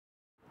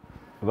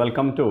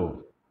Welcome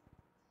to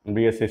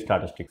BSc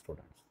Statistics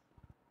students.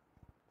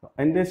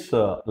 In this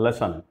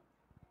lesson,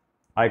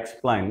 I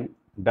explain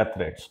death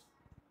rates.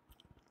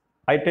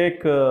 I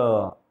take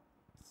two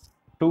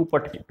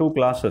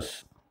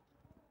classes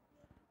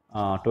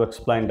to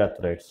explain death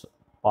rates,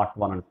 part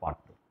 1 and part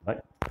 2. Right?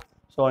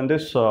 So in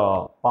this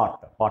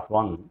part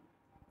 1,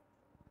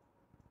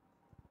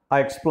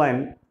 I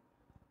explain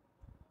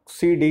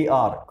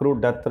CDR,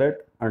 crude death rate,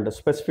 and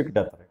specific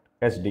death rate,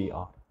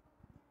 SDR.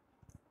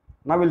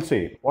 Now we'll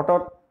see what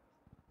are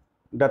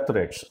death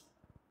rates.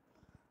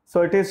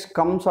 So it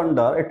comes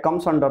under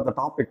the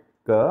topic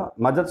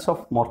measures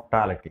of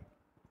mortality.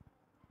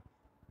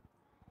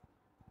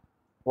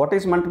 What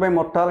is meant by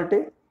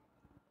mortality?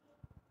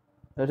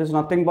 It is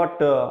nothing but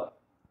the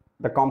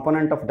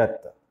component of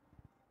death,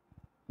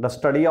 the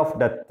study of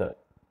death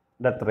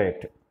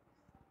rate.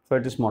 So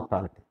it is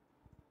mortality.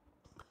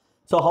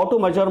 So how to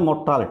measure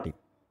mortality?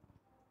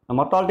 The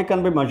mortality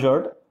can be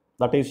measured,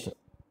 that is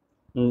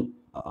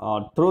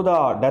through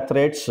the death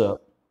rates.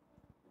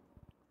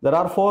 There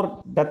are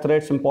 4 death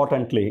rates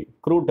importantly: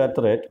 crude death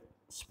rate,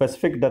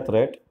 specific death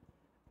rate,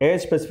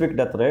 age specific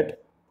death rate,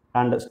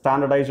 and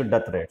standardized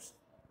death rates.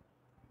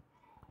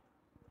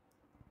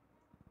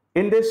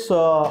 In this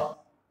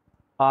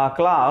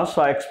class,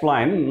 I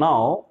explain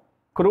now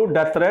crude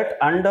death rate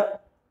and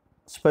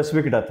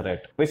specific death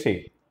rate. We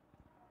see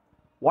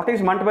what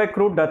is meant by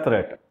crude death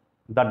rate.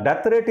 The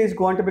death rate is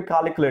going to be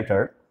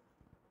calculated.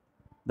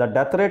 The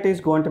death rate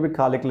is going to be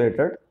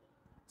calculated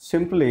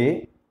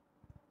simply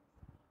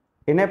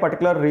in a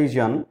particular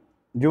region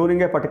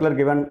during a particular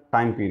given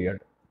time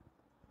period.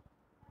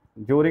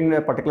 During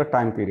a particular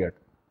time period.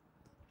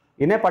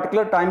 In a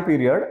particular time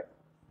period,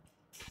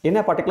 in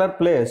a particular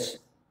place.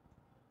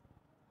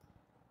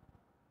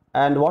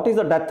 And what is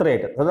the death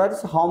rate? So that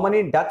is how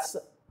many deaths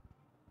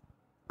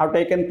have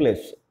taken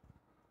place.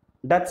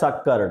 Deaths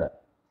occurred.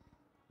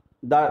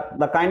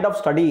 The kind of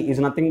study is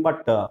nothing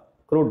but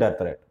crude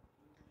death rate.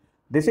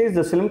 This is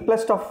the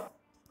simplest of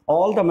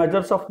all the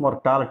measures of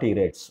mortality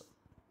rates.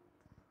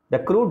 The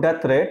crude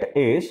death rate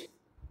is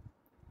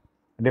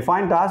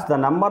defined as the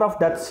number of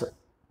deaths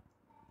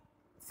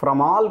from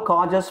all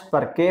causes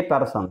per k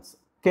persons.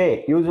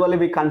 K, usually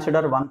we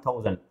consider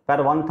 1000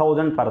 per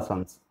 1000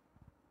 persons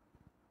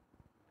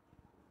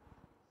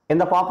in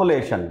the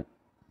population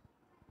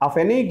of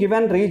any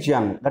given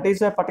region, that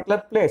is a particular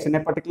place, in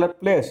a particular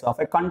place of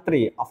a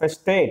country, of a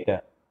state,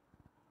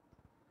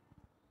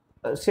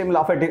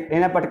 similar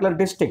in a particular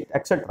district,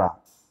 etc.,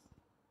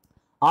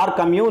 or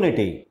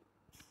community,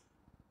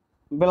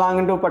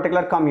 belonging to a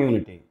particular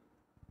community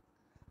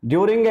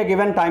during a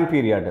given time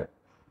period.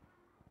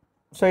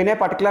 So in a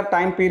particular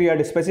time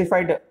period,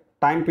 specified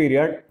time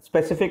period,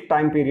 specific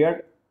time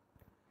period,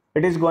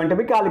 it is going to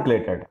be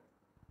calculated.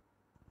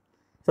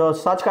 So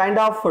such kind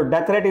of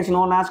death rate is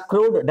known as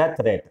crude death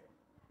rate.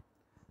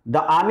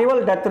 The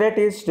annual death rate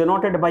is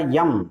denoted by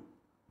M.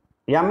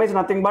 M is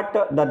nothing but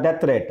the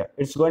death rate.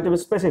 It's going to be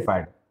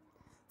specified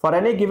for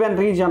any given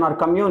region or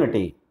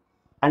community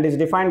and is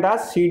defined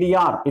as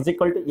CDR is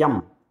equal to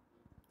M.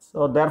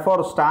 So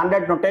therefore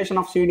standard notation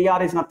of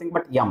CDR is nothing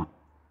but M.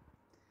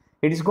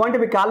 It is going to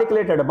be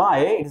calculated by,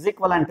 it is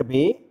equivalent to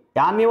be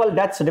annual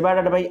deaths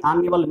divided by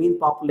annual mean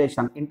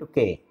population into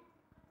K.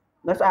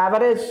 That's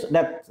average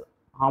death.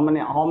 How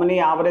many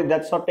average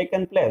deaths are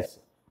taken place,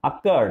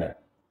 occurred?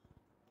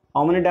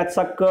 How many deaths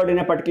occurred in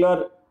a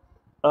particular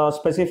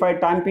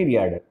specified time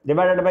period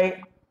divided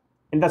by,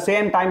 in the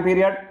same time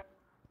period,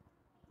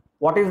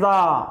 what is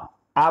the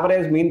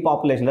average mean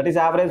population? That is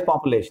average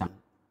population,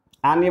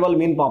 annual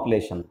mean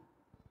population,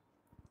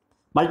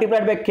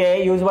 multiplied by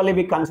K, usually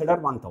we consider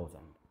 1000.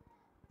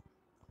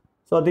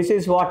 So this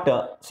is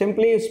what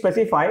simply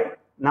specify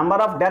number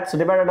of deaths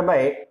divided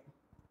by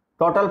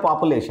total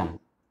population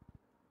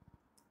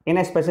in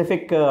a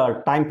specific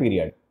time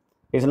period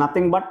is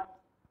nothing but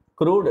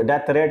crude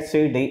death rate,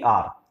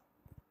 CDR.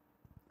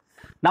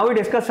 Now we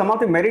discuss some of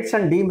the merits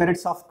and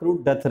demerits of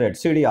crude death rate,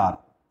 CDR.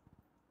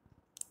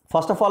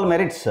 First of all,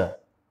 merits. You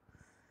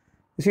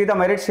see the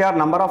merits here,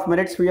 number of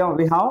merits we have.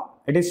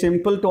 It is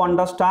simple to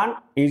understand,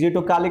 easy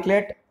to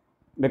calculate,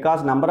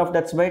 because number of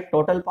deaths by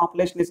total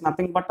population is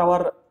nothing but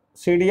our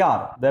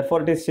CDR.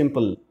 Therefore, it is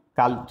simple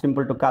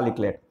to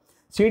calculate.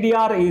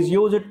 CDR is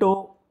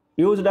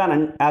used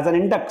as an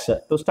index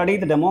to study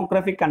the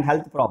demographic and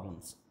health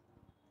problems.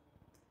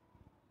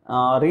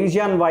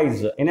 Region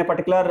wise, in a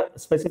particular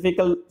specific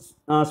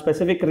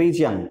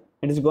region,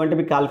 it is going to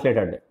be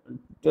calculated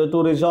to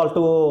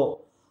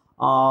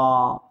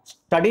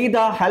study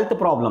the health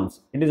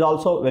problems. It is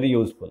also very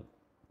useful.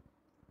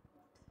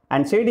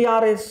 And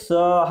CDR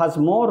has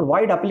more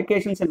wide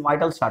applications in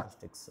vital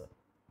statistics.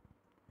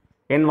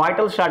 In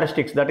vital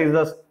statistics, that is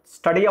the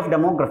study of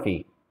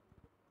demography,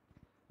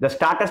 the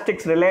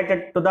statistics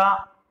related to the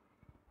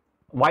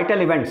vital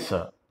events.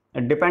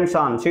 It depends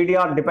on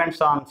CDR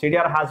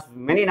has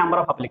many number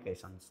of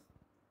applications.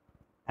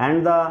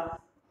 And the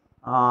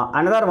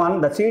another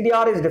one, the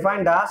CDR is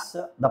defined as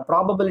the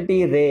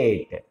probability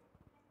rate,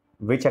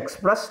 which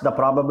express the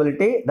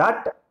probability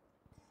that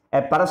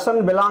a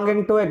person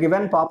belonging to a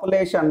given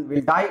population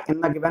will die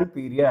in a given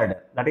period.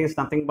 That is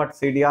nothing but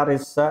CDR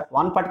is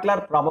one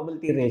particular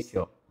probability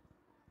ratio.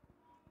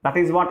 That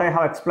is what I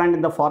have explained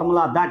in the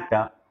formula,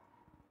 that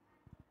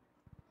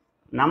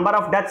number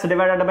of deaths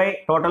divided by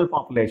total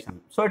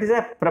population. So it is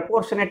a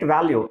proportionate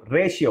value,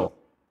 ratio.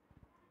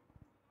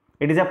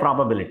 It is a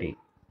probability.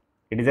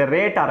 It is a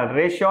rate or a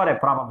ratio or a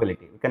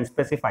probability. We can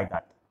specify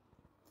that.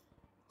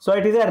 So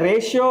it is a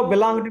ratio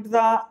belonging to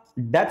the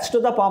deaths to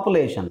the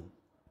population.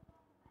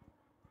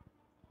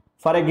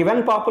 For a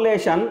given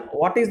population,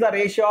 what is the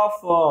ratio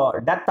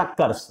of death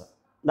occurs?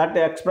 That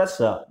express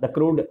the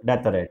crude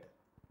death rate,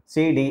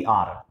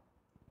 CDR.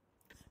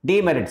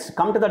 Demerits.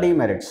 Come to the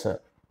demerits.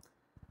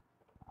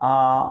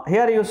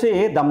 Here you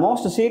see the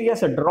most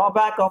serious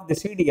drawback of the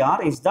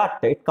CDR is that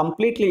it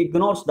completely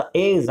ignores the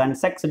age and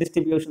sex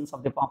distributions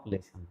of the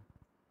population.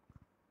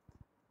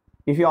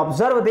 If you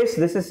observe this,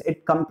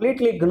 it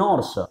completely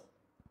ignores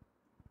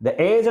the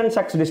age and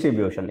sex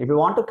distribution. If you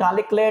want to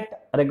calculate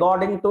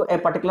regarding to a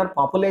particular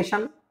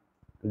population,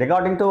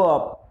 regarding to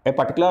a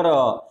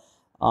particular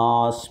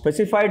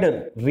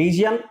specified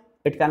region,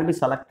 it can be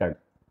selected.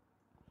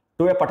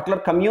 To a particular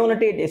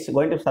community, it is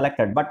going to be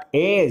selected. But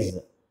age,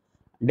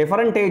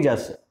 different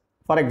ages,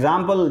 for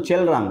example,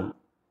 children,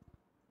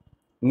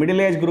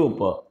 middle age group,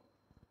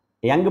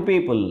 young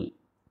people,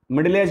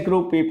 middle age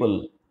group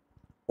people,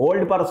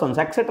 old persons,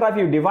 etc. If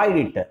you divide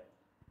it,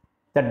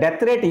 the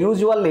death rate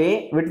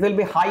usually it will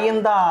be high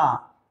in the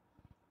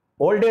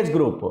old age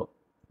group.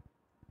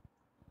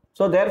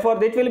 So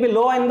therefore, it will be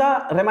low in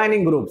the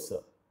remaining groups.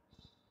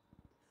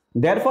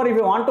 Therefore, if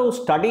you want to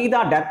study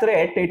the death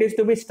rate, it is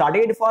to be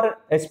studied for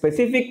a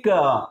specific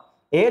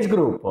age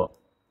group,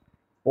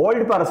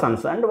 old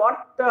persons, and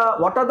what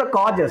are the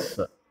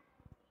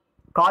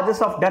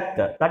causes of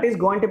death, that is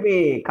going to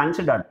be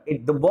considered.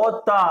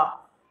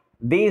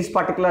 These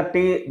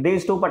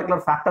two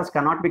particular factors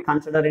cannot be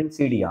considered in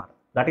CDR.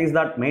 That is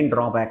the main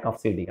drawback of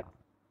CDR.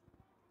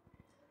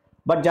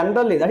 But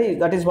generally,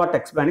 that is what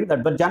explaining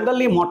that. But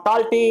generally,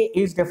 mortality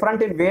is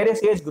different in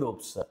various age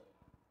groups.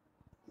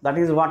 That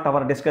is what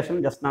our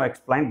discussion just now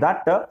explained.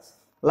 That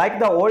like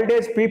the old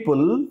age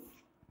people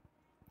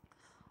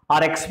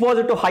are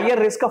exposed to higher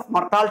risk of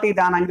mortality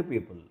than young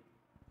people.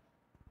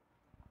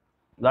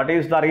 That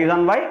is the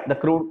reason why the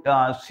crude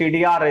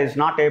CDR is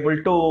not able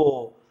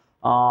to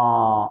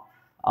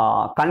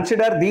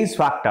consider these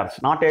factors,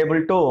 not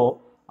able to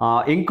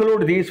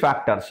include these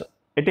factors.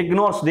 It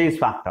ignores these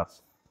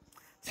factors.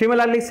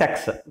 Similarly,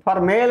 sex.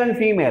 For male and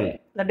female,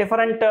 the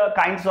different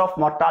kinds of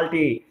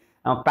mortality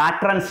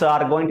patterns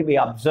are going to be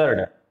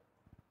observed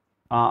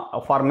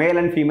for male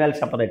and female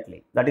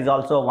separately. That is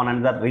also one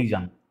another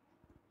reason.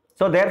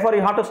 So therefore,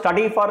 you have to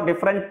study for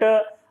different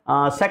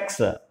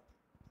sex,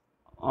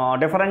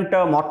 different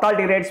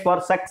mortality rates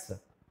for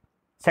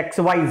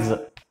sex-wise,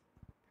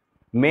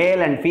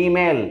 male and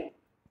female.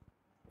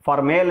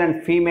 For male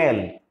and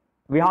female,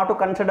 we have to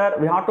consider,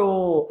 we have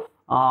to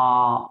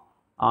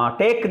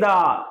take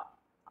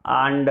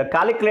and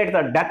calculate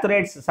the death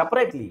rates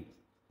separately.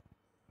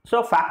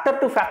 So factor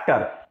to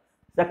factor,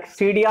 the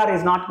CDR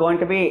is not going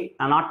to be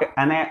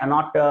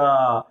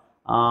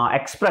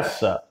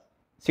express.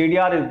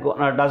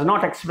 CDR does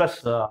not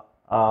express,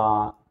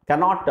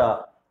 cannot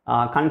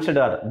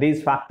consider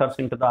these factors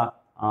into the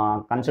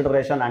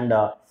consideration, and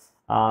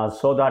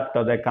so that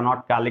they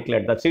cannot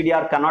calculate. The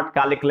CDR cannot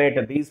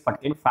calculate these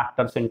particular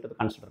factors into the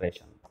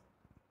consideration.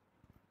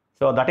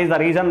 So that is the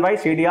reason why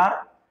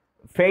CDR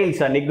fails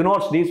and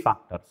ignores these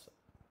factors.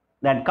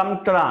 Then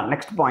come to the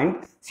next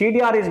point.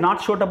 CDR is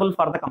not suitable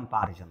for the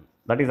comparison.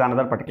 That is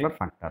another particular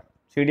factor.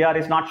 CDR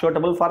is not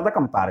suitable for the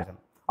comparison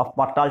of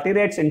mortality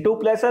rates in two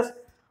places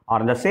or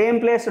in the same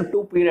place in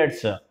two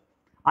periods,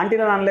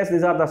 until and unless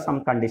these are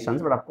some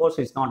conditions. But of course,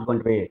 it's not going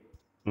to be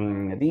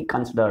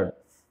reconsidered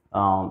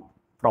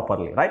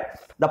properly, right?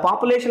 The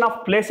population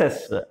of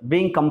places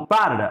being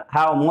compared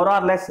have more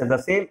or less the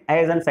same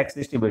age and sex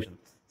distribution.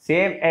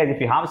 Same age,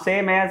 if you have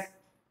same age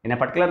in a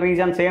particular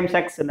region, same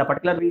sex in a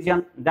particular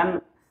region,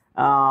 then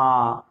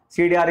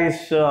CDR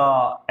is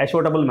a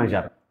suitable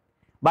measure.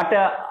 But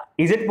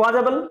is it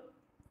possible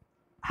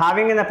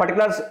having in a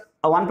particular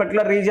one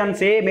particular region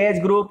same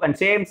age group and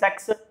same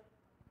sex,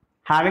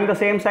 having the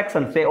same sex,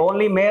 and say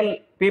only male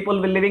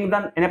people will living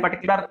in a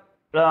particular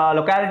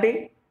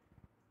locality?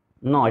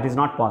 No, it is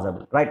not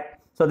possible, right?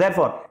 So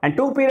therefore, and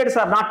two periods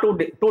are not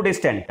too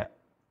distant.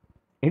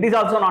 It is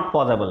also not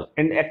possible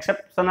in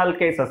exceptional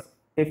cases,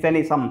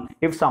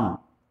 if some.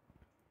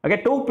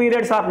 Okay, two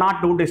periods are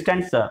not too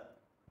distant,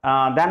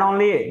 then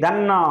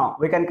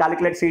we can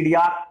calculate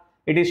CDR.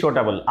 It is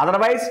suitable.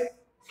 Otherwise,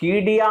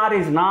 CDR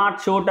is not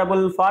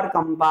suitable for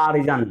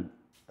comparison.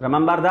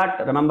 Remember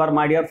that. Remember,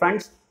 my dear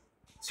friends,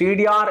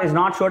 CDR is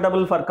not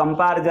suitable for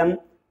comparison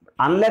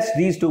unless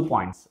these 2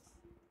 points.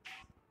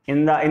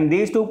 In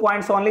these 2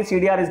 points only,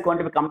 CDR is going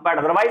to be compared.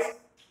 Otherwise,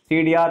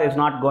 CDR is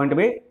not going to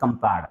be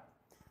compared.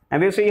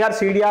 And we see here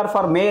CDR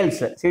for males,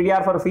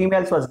 CDR for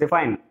females is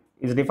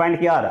defined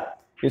here.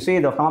 You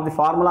see some of the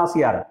formulas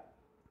here.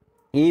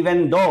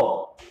 Even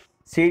though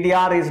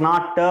CDR is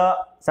not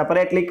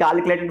separately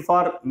calculated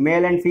for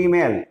male and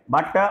female,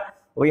 but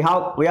we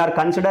are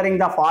considering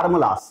the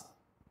formulas.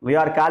 We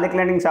are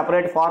calculating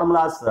separate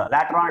formulas.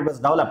 Later on it was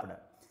developed.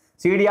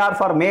 CDR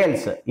for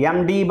males,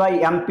 MD by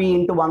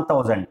MP into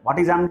 1000. What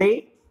is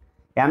MD?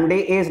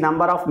 MD is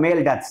number of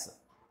male deaths.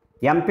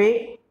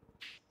 MP,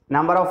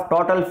 number of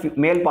total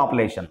male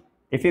population.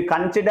 If you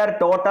consider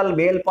total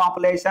male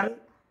population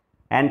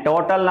and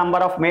total number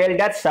of male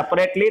deaths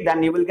separately,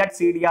 then you will get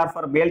CDR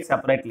for males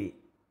separately.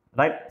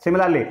 Right?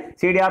 Similarly,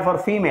 CDR for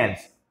females,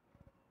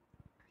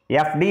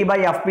 FD by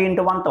FP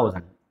into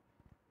 1000.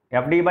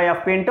 FD by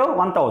FP into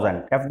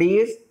 1000.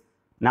 FD is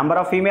number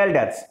of female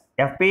deaths.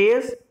 FP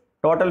is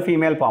total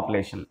female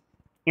population.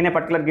 In a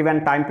particular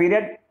given time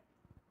period,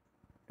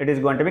 it is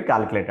going to be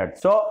calculated.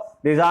 So,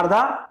 these are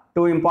the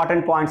two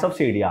important points of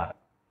CDR.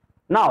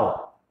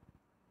 Now,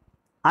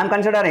 I am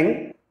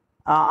considering,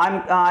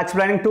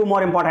 explaining two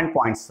more important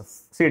points of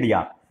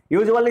CDR.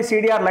 Usually,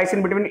 CDR lies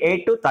in between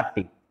 8 to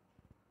 30.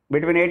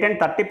 Between 8 and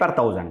 30 per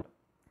thousand.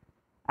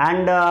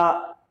 And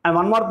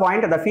one more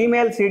point, the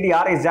female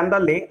CDR is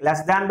generally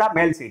less than the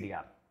male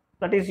CDR.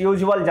 That is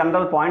usual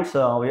general points.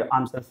 I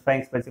am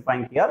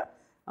specifying here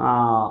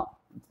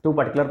two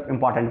particular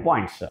important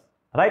points.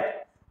 Right?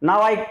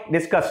 Now I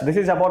discuss, this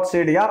is about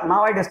CDR.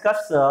 Now I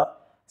discuss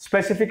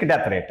specific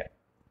death rate.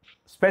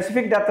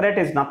 Specific death rate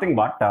is nothing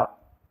but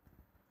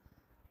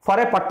for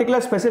a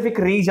particular specific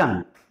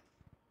region,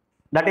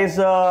 that is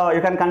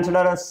you can consider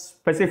a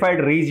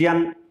specified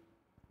region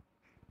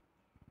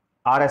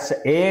or as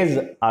age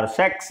or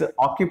sex,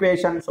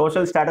 occupation,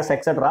 social status,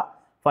 etc.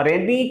 For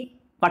any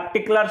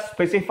particular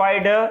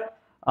specified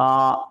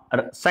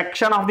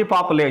section of the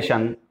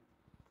population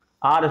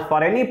or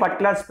for any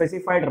particular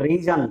specified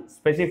region,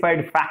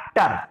 specified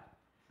factor,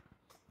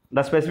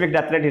 the specific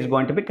death rate is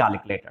going to be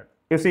calculated.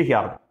 You see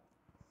here,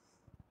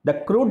 the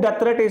crude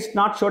death rate is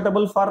not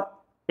suitable for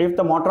if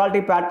the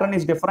mortality pattern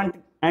is different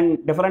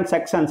and different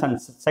sections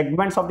and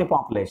segments of the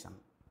population.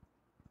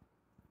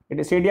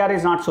 CDR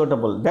is not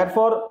suitable.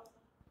 Therefore,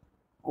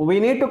 we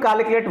need to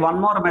calculate one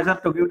more measure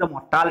to give the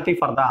mortality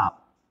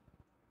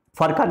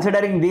for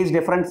considering these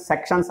different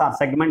sections or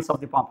segments of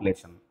the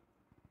population.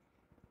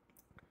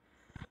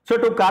 So,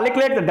 to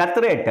calculate the death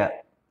rate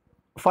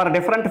for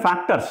different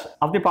factors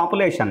of the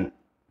population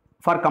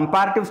for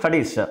comparative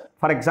studies,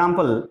 for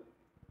example,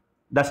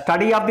 the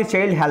study of the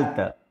child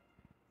health,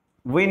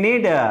 we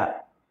need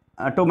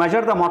to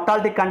measure the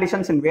mortality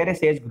conditions in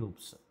various age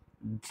groups.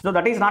 So,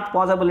 that is not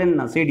possible in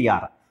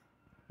CDR.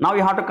 Now,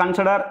 you have to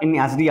consider in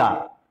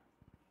SDR.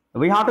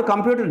 We have to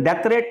compute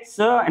death rates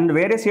in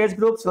various age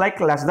groups like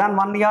less than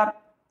 1 year,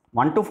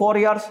 1 to 4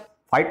 years,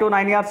 5 to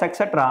 9 years,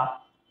 etc.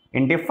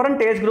 In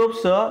different age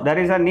groups, there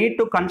is a need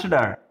to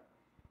consider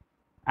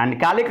and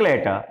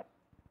calculate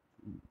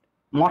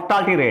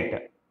mortality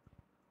rate.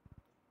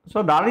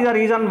 So, that is the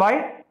reason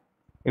why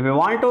if we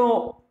want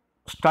to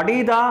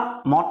study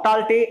the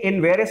mortality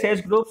in various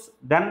age groups,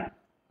 then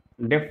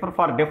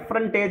for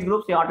different age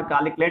groups, you have to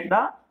calculate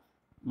the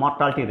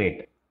mortality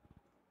rate.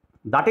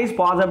 That is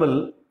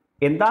possible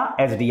in the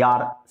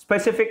SDR,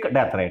 specific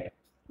death rate.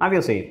 Now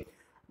you see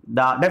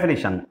the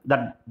definition,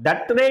 that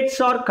death rates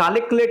are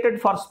calculated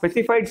for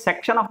specified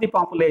section of the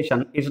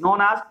population is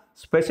known as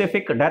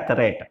specific death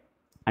rate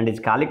and is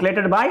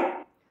calculated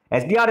by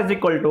SDR is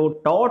equal to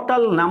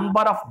total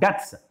number of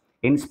deaths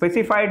in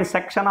specified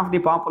section of the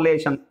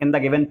population in the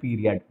given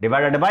period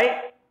divided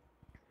by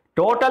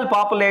total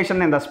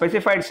population in the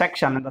specified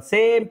section in the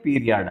same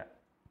period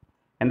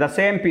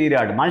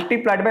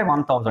multiplied by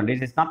 1000.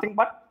 This is nothing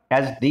but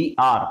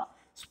SDR,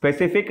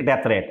 specific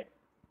death rate.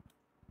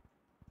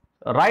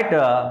 Right?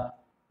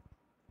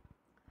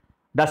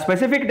 The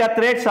specific death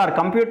rates are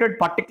computed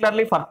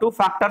particularly for two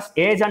factors,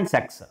 age and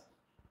sex,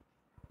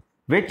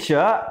 which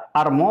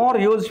are more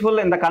useful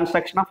in the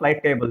construction of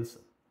life tables,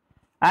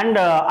 and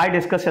I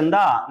discuss in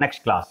the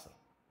next class.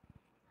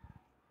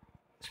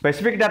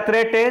 Specific death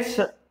rate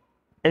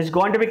is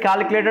going to be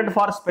calculated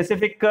for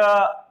specific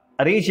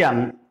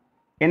region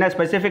in a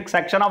specific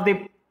section of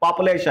the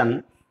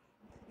population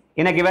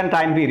in a given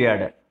time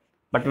period,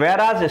 but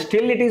whereas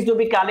still it is to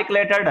be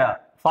calculated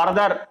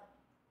further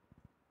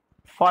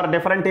for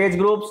different age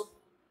groups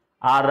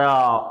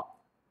or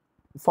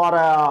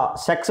for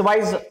sex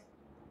wise,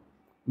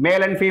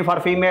 male and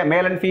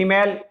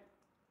female,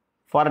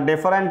 for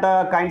different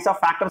kinds of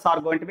factors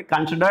are going to be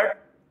considered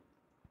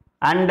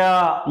and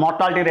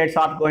mortality rates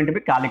are going to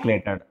be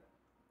calculated,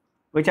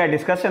 which I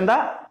discuss in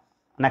the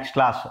next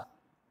class.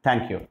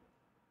 Thank you.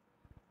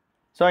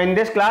 So, in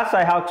this class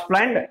I have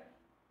explained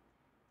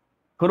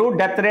crude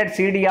death rate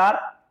CDR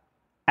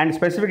and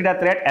specific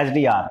death rate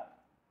SDR.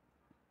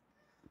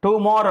 Two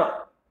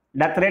more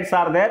death rates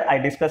are there, I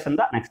discuss in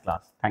the next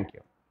class. Thank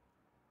you.